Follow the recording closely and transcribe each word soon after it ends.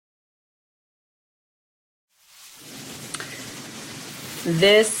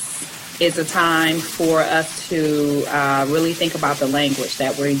this is a time for us to really think about the language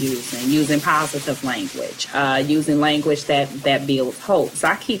that we're using positive language, using language that builds hope. So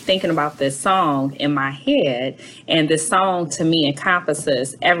I keep thinking about this song in my head, and this song to me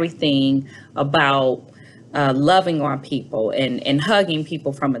encompasses everything about loving on people and hugging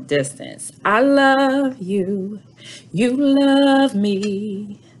people from a distance. I love you. You love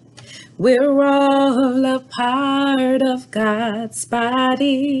me. We're all a part of God's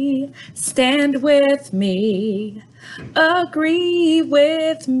body. Stand with me. Agree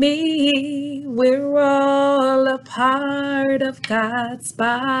with me. We're all a part of God's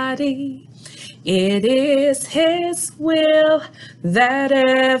body. It is His will that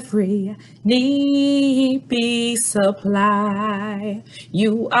every need be supplied.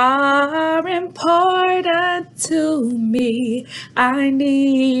 You are important to me. I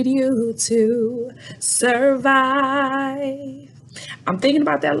need you to survive. I'm thinking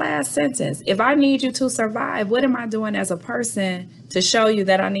about that last sentence. If I need you to survive, what am I doing as a person to show you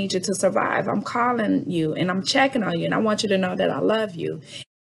that I need you to survive? I'm calling you and I'm checking on you, and I want you to know that I love you.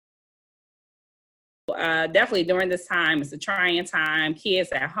 Definitely during this time, it's a trying time,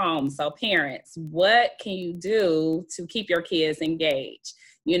 kids at home. So parents, what can you do to keep your kids engaged?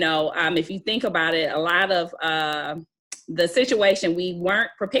 If you think about it, a lot of the situation, we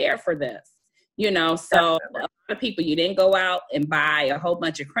weren't prepared for this. So a lot of people, you didn't go out and buy a whole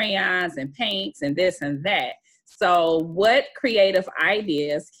bunch of crayons and paints and this and that. So what creative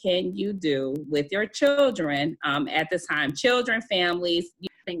ideas can you do with your children at this time? Children, families.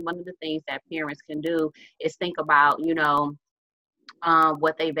 I think one of the things that parents can do is think about,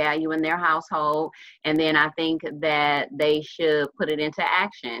 what they value in their household. And then I think that they should put it into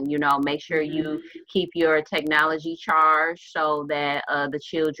action. Make sure you keep your technology charged so that the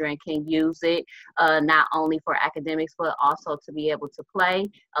children can use it, not only for academics, but also to be able to play.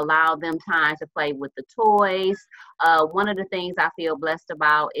 Allow them time to play with the toys. One of the things I feel blessed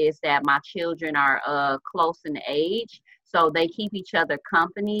about is that my children are close in age. So they keep each other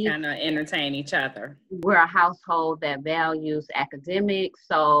company. And entertain each other. We're a household that values academics.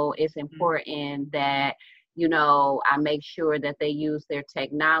 So it's important that, I make sure that they use their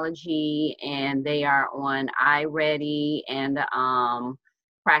technology and they are on iReady and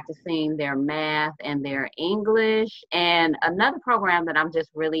practicing their math and their English. And another program that I'm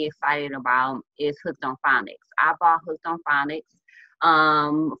just really excited about is Hooked on Phonics. I bought Hooked on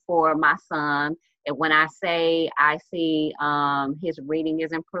Phonics for my son. And when I say I see his reading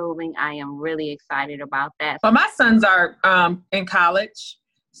is improving, I am really excited about that. Well, my sons are in college,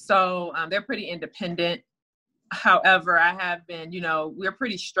 so they're pretty independent. However, I have been, we're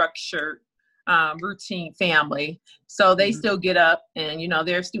pretty structured, routine family. So they still get up and,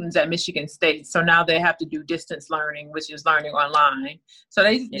 they're students at Michigan State. So now they have to do distance learning, which is learning online. So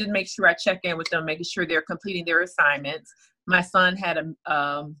they just make sure I check in with them, making sure they're completing their assignments. My son had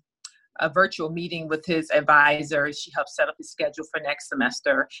a virtual meeting with his advisor. She helped set up his schedule for next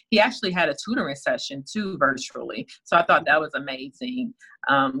semester. He actually had a tutoring session too, virtually. So I thought that was amazing.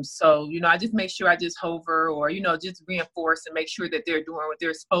 So, I just make sure I just hover or, just reinforce and make sure that they're doing what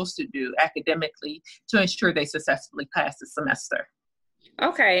they're supposed to do academically to ensure they successfully pass the semester.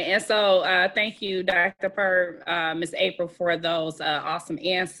 Okay, and so thank you, Dr. Purr, Ms. April, for those awesome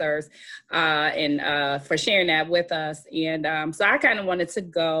answers and for sharing that with us. And so I kind of wanted to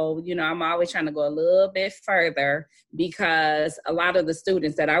go, I'm always trying to go a little bit further because a lot of the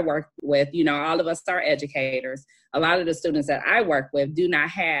students that I work with, all of us are educators. A lot of the students that I work with do not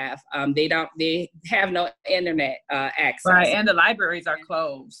have, they have no internet access. Right, and the libraries are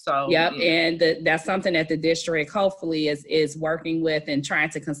closed. So yep, yeah. And that's something that the district hopefully is working with and trying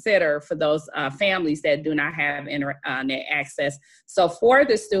to consider for those families that do not have internet access. So for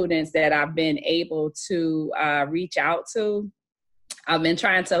the students that I've been able to reach out to, I've been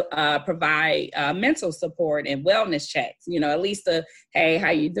trying to provide mental support and wellness checks, at least hey,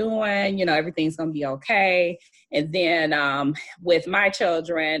 how you doing? Everything's going to be okay. And then with my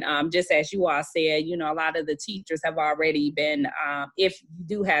children, just as you all said, a lot of the teachers have already been, if you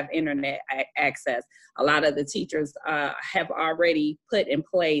do have internet access, a lot of the teachers have already put in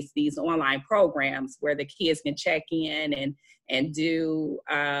place these online programs where the kids can check in and do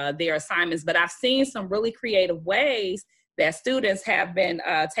their assignments. But I've seen some really creative ways that students have been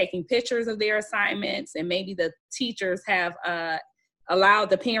taking pictures of their assignments, and maybe the teachers have allowed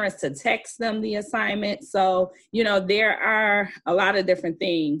the parents to text them the assignment. So, there are a lot of different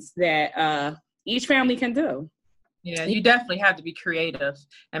things that each family can do. Yeah, you definitely have to be creative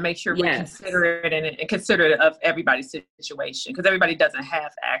and make sure we consider it and consider it of everybody's situation because everybody doesn't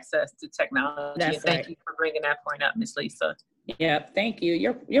have access to technology. That's Thank you for bringing that point up, Ms. Lisa. Yep, thank you.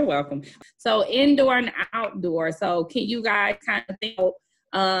 You're welcome. So indoor and outdoor. So can you guys kind of think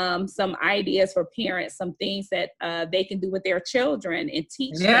of some ideas for parents, some things that they can do with their children and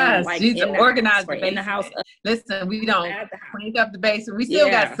teach them, Yes, like she's in the house organized or the in the house basement. Listen, we don't at the house? clean up the basement. We still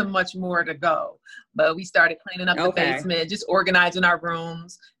got Yeah. so much more to go, but we started cleaning up the Okay. basement, just organizing our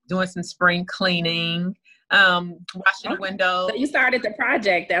rooms, doing some spring cleaning, washing the Okay. So you windows. started the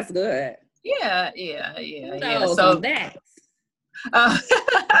project. That's good. Yeah. Kudos on So, that. uh,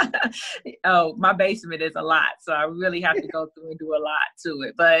 oh, my basement is a lot, so I really have to go through and do a lot to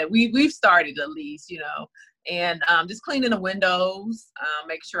it. But we've started at least, and just cleaning the windows,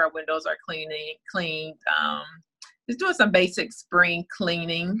 make sure our windows are cleaned. Just doing some basic spring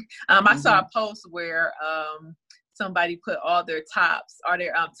cleaning. I saw a post where somebody put all their tops or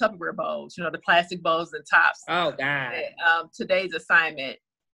their Tupperware bowls, the plastic bowls and tops. Oh God. Today's assignment: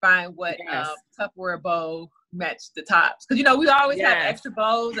 find what Yes. Tupperware bowl match the tops, because we always have Yes. extra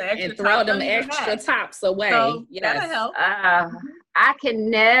bowls and extra And throw tops. them Don't even extra match. tops away. So Yes. that'll help. I can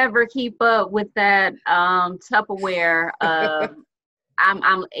never keep up with that Tupperware.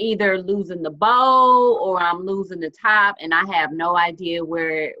 I'm either losing the bowl or I'm losing the top, and I have no idea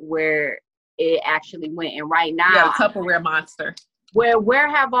where it actually went. And right now, Yeah, the Tupperware monster. where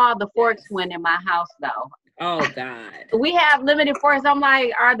have all the forks went in my house though? Oh God. We have limited forks. I'm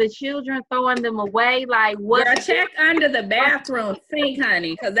like, are the children throwing them away? Like, what? Girl, check under the bathroom sink,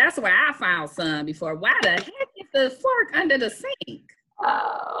 honey, because that's where I found some before. Why the heck is the fork under the sink?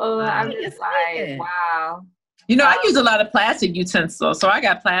 I'm just like, wow. I use a lot of plastic utensils. So I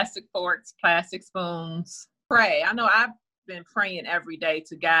got plastic forks, plastic spoons. Pray. I know I've been praying every day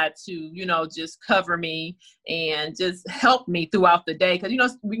to God to, just cover me and just help me throughout the day.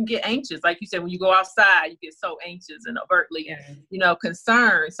 Because, we can get anxious. Like you said, when you go outside, you get so anxious and overtly,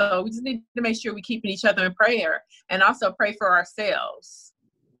 concerned. So we just need to make sure we're keeping each other in prayer and also pray for ourselves.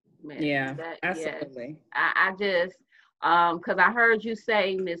 Yeah, absolutely. Yes. I just, because I heard you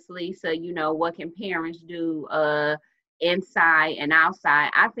say, Miss Lisa, what can parents do inside and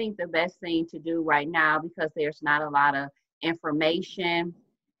outside? I think the best thing to do right now, because there's not a lot of information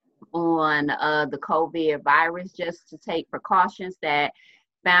on the COVID virus, just to take precautions that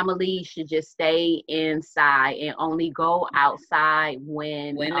families should just stay inside and only go outside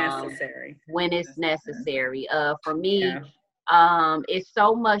when necessary. When it's necessary. For me, Yeah. it's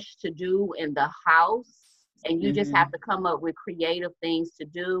so much to do in the house. And you just have to come up with creative things to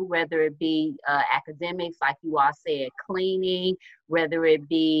do, whether it be academics, like you all said, cleaning, whether it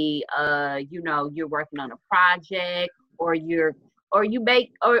be, you're working on a project, or you're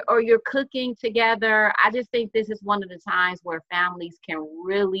cooking together. I just think this is one of the times where families can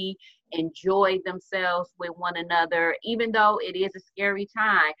really enjoy themselves with one another, even though it is a scary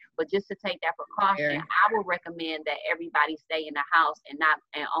time. But just to take that precaution, I would recommend that everybody stay in the house and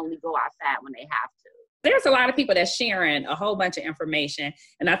only go outside when they have to. There's a lot of people that's sharing a whole bunch of information.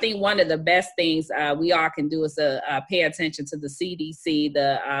 And I think one of the best things we all can do is pay attention to the CDC,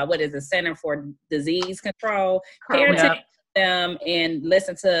 the Center for Disease Control. Pay attention to them and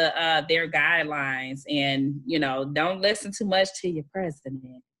listen to their guidelines, and, don't listen too much to your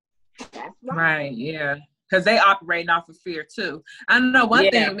president. That's right. Yeah. Because they operating off of fear too. I know one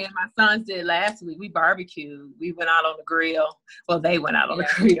thing me and my sons did last week. We barbecued. We went out on the grill. Well, they went out on the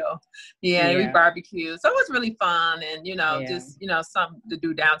grill. We barbecued. So it was really fun, and just something to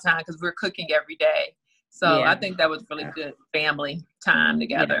do downtown, because we're cooking every day. So I think that was really good family time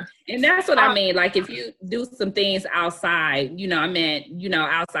together. Yeah. And that's what I mean. Like, if you do some things outside, I meant,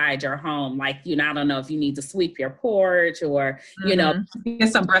 outside your home, like, I don't know if you need to sweep your porch or,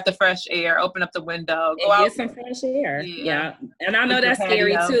 get some breath of fresh air, open up the window, go out. Get some fresh air. Yeah. And I know that's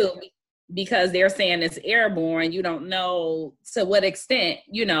scary too, because they're saying it's airborne. You don't know to what extent,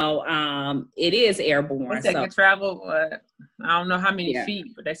 it is airborne. They could travel, I don't know how many feet,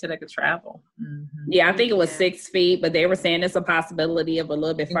 but they said they could travel. Yeah, I think it was 6 feet, but they were saying it's a possibility of a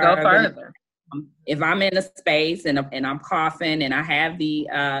little bit further. If I'm in a space and I'm coughing and I have the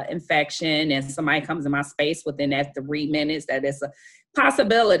infection, and somebody comes in my space within that 3 minutes, that is a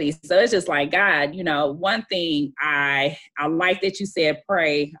possibility. So it's just like, God, one thing I like that you said,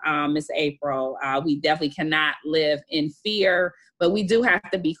 pray, Miss April. We definitely cannot live in fear, but we do have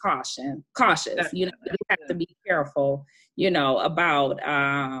to be cautious. We have to be careful,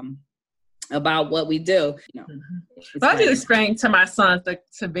 about what we do. Well, I just explained to my sons the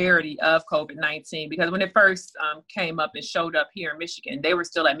severity of COVID-19, because when it first came up and showed up here in Michigan, they were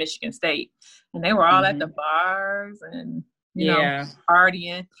still at Michigan State, and they were all at the bars and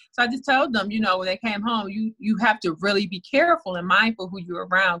partying. So I just told them, when they came home, you have to really be careful and mindful who you're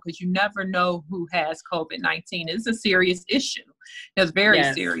around, because you never know who has COVID-19. It's a serious issue. It's very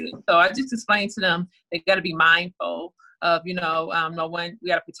serious. So I just explained to them they got to be mindful of, no one. We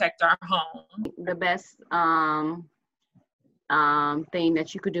got to protect our home. The best thing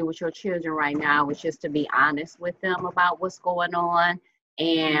that you could do with your children right now is just to be honest with them about what's going on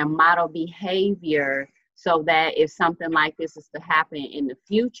and model behavior, so that if something like this is to happen in the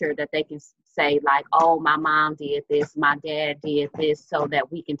future, that they can say like, oh, my mom did this, my dad did this, so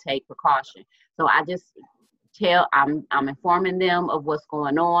that we can take precaution. So I just I'm informing them of what's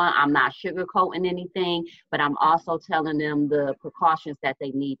going on. I'm not sugarcoating anything, but I'm also telling them the precautions that they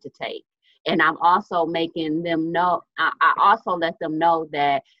need to take. And I'm also making them know, I also let them know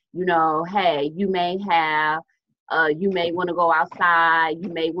that, hey, you may want to go outside, you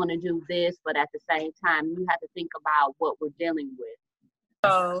may want to do this, but at the same time, you have to think about what we're dealing with.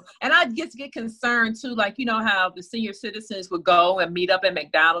 So, and I get concerned too, like, how the senior citizens would go and meet up at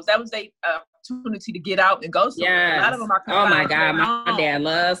McDonald's. That was their opportunity to get out and go somewhere. A lot of them are oh my God, my dad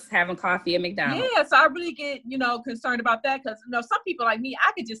loves having coffee at McDonald's. Yeah, so I really get, concerned about that, because, some people like me,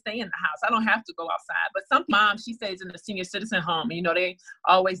 I could just stay in the house. I don't have to go outside. But some moms, she stays in the senior citizen home. And, they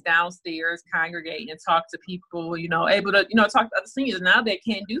always downstairs congregate and talk to people, able to, talk to other seniors. Now they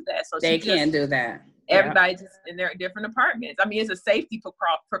can't do that. So they can't do that. Everybody just in their different apartments. I mean, it's a safety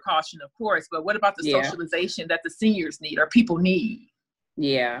precaution, of course, but what about the socialization that the seniors need or people need?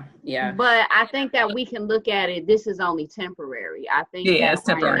 Yeah. But I think that we can look at it, this is only temporary. I think that it's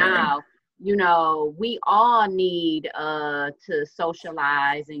temporary. Right now, we all need to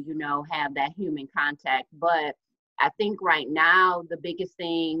socialize and, have that human contact. But I think right now, the biggest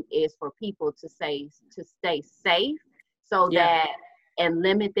thing is for people to stay safe, so that and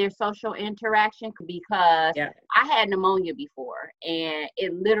limit their social interaction, because I had pneumonia before and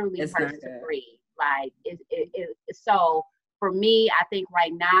it literally hurts to breathe. Like so for me, I think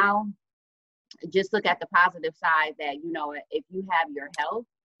right now, just look at the positive side that, if you have your health,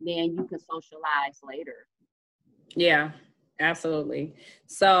 then you can socialize later. Yeah, absolutely.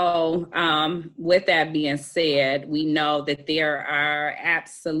 So with that being said, we know that there are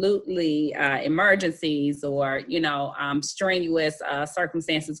absolutely emergencies or, strenuous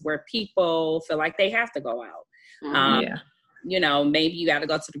circumstances where people feel like they have to go out. Maybe you got to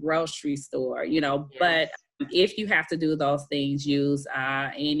go to the grocery store, but if you have to do those things, use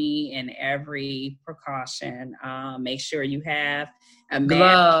any and every precaution. Make sure you have a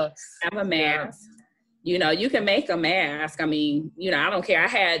mask. Have a mask. You can make a mask. I mean, I don't care. I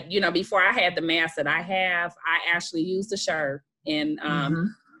had, before I had the mask that I have, I actually used a shirt and,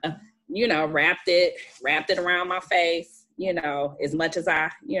 wrapped it around my face, as much as I,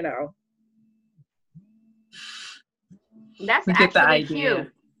 That's actually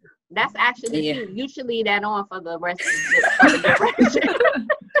cute. That's actually cute. You should leave that on for the rest of the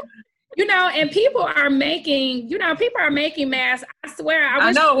and people are making masks. I swear.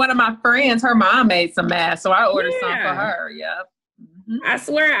 I know one of my friends, her mom made some masks, so I ordered some for her. Yep. Mm-hmm. I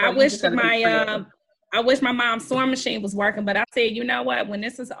swear, I wish my mom's sewing machine was working, but I said, you know what? When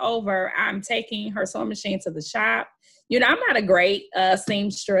this is over, I'm taking her sewing machine to the shop. I'm not a great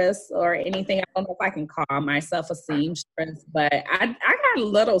seamstress or anything. I don't know if I can call myself a seamstress, but I got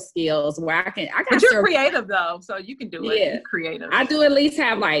little skills where But you're creative though, so you can do it. Yeah. You're creative. I do at least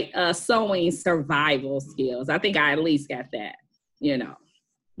have like sewing survival skills. I think I at least got that.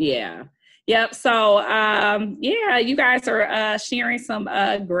 Yeah. Yep. So you guys are sharing some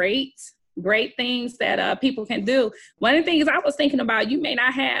great things that people can do. One of the things I was thinking about, you may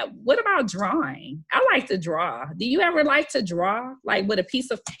not have, what about drawing? I like to draw. Do you ever like to draw, like with a piece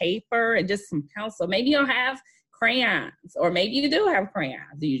of paper and just some pencil? Maybe you don't have crayons, or maybe you do have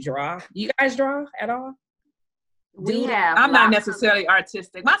crayons. Do you draw? Do you guys draw at all? I'm not necessarily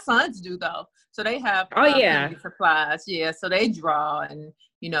artistic. My sons do though. So they have supplies. Yeah, so they draw and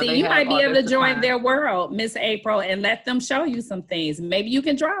so you might be able to join their world, Miss April, and let them show you some things. Maybe you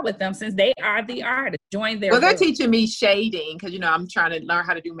can draw with them since they are the artists. Join their world. They're teaching me shading because, I'm trying to learn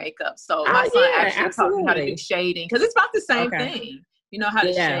how to do makeup. So my son actually taught me how to do shading because it's about the same thing. How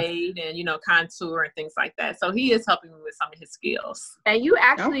to shade and, contour and things like that. So he is helping me with some of his skills. And you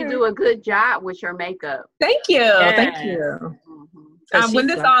actually do a good job with your makeup. Thank you. Yes. Thank you. Mm-hmm. When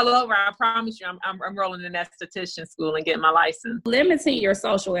this all over, I promise you, I'm enrolling in that esthetician school and getting my license. Limiting your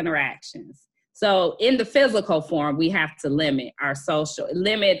social interactions. So in the physical form, we have to limit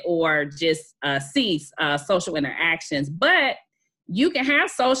or just cease social interactions. But you can have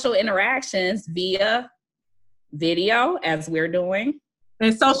social interactions via video, as we're doing.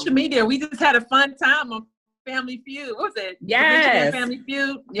 And social media. We just had a fun time on Family Feud. What was it? Yes. Family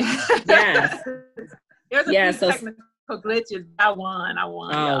Feud. Yes. There's a few technical glitches. I won.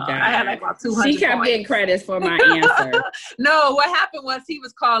 Oh, God. I had like about 200 She kept points. getting credits for my answer. No, what happened was he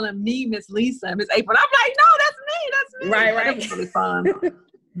was calling me Miss Lisa and Miss April. I'm like, no, that's me. Right. That was really fun.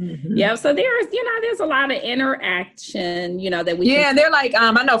 Mm-hmm. Yeah, so there's a lot of interaction, that we. Yeah, and they're like,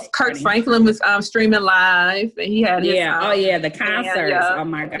 I know Kirk Franklin was streaming live, and he had his, the concerts. Yeah, oh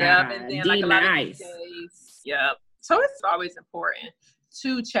my God, and then like a lot of DJs. Yep. So it's always important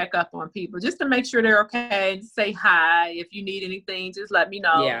to check up on people just to make sure they're okay. Say hi. If you need anything, just let me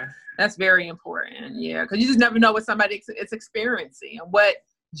know. Yeah, that's very important. Yeah, because you just never know what somebody is experiencing and what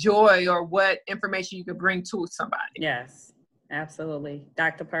joy or what information you could bring to somebody. Yes. Absolutely.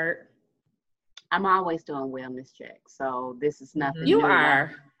 Dr. Pert? I'm always doing wellness checks. So this is nothing You new.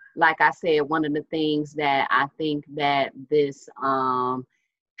 are. Like I said, one of the things that I think that this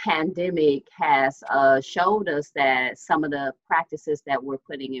pandemic has showed us that some of the practices that we're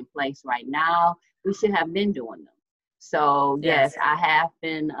putting in place right now, we should have been doing them. So yes, I have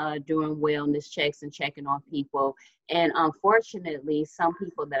been doing wellness checks and checking on people. And unfortunately, some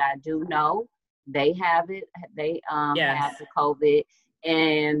people that I do know, they have it. They have the COVID,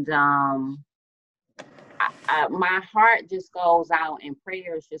 and my heart just goes out, and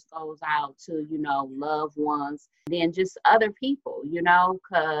prayers just goes out to loved ones, then just other people,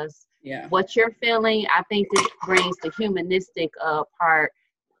 because what you're feeling, I think this brings the humanistic part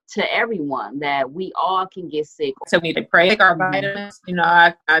to everyone, that we all can get sick. So we need to pray. Take our vitamins.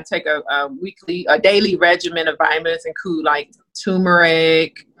 I take a daily regimen of vitamins, include like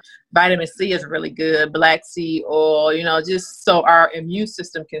turmeric. Vitamin C is really good. Black seed oil, just so our immune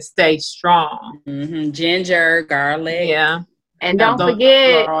system can stay strong. Mm-hmm. Ginger, garlic. Yeah. And don't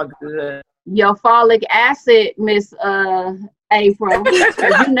forget your folic acid, Miss April.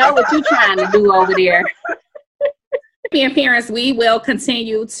 You know what you're trying to do over there. And parents, we will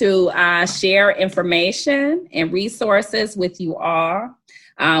continue to share information and resources with you all.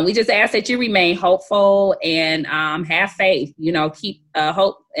 We just ask that you remain hopeful and have faith. Keep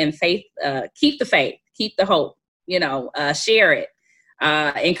hope and faith. Keep the faith. Keep the hope. Share it.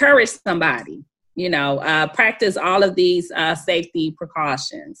 Encourage somebody. Practice all of these safety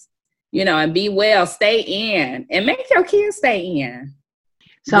precautions. And be well. Stay in and make your kids stay in.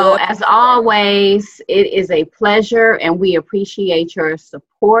 So as always, it is a pleasure, and we appreciate your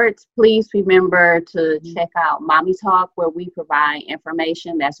support. Please remember to check out Mommy Talk, where we provide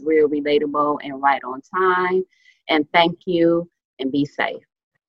information that's real, relatable, and right on time. And thank you, and be safe.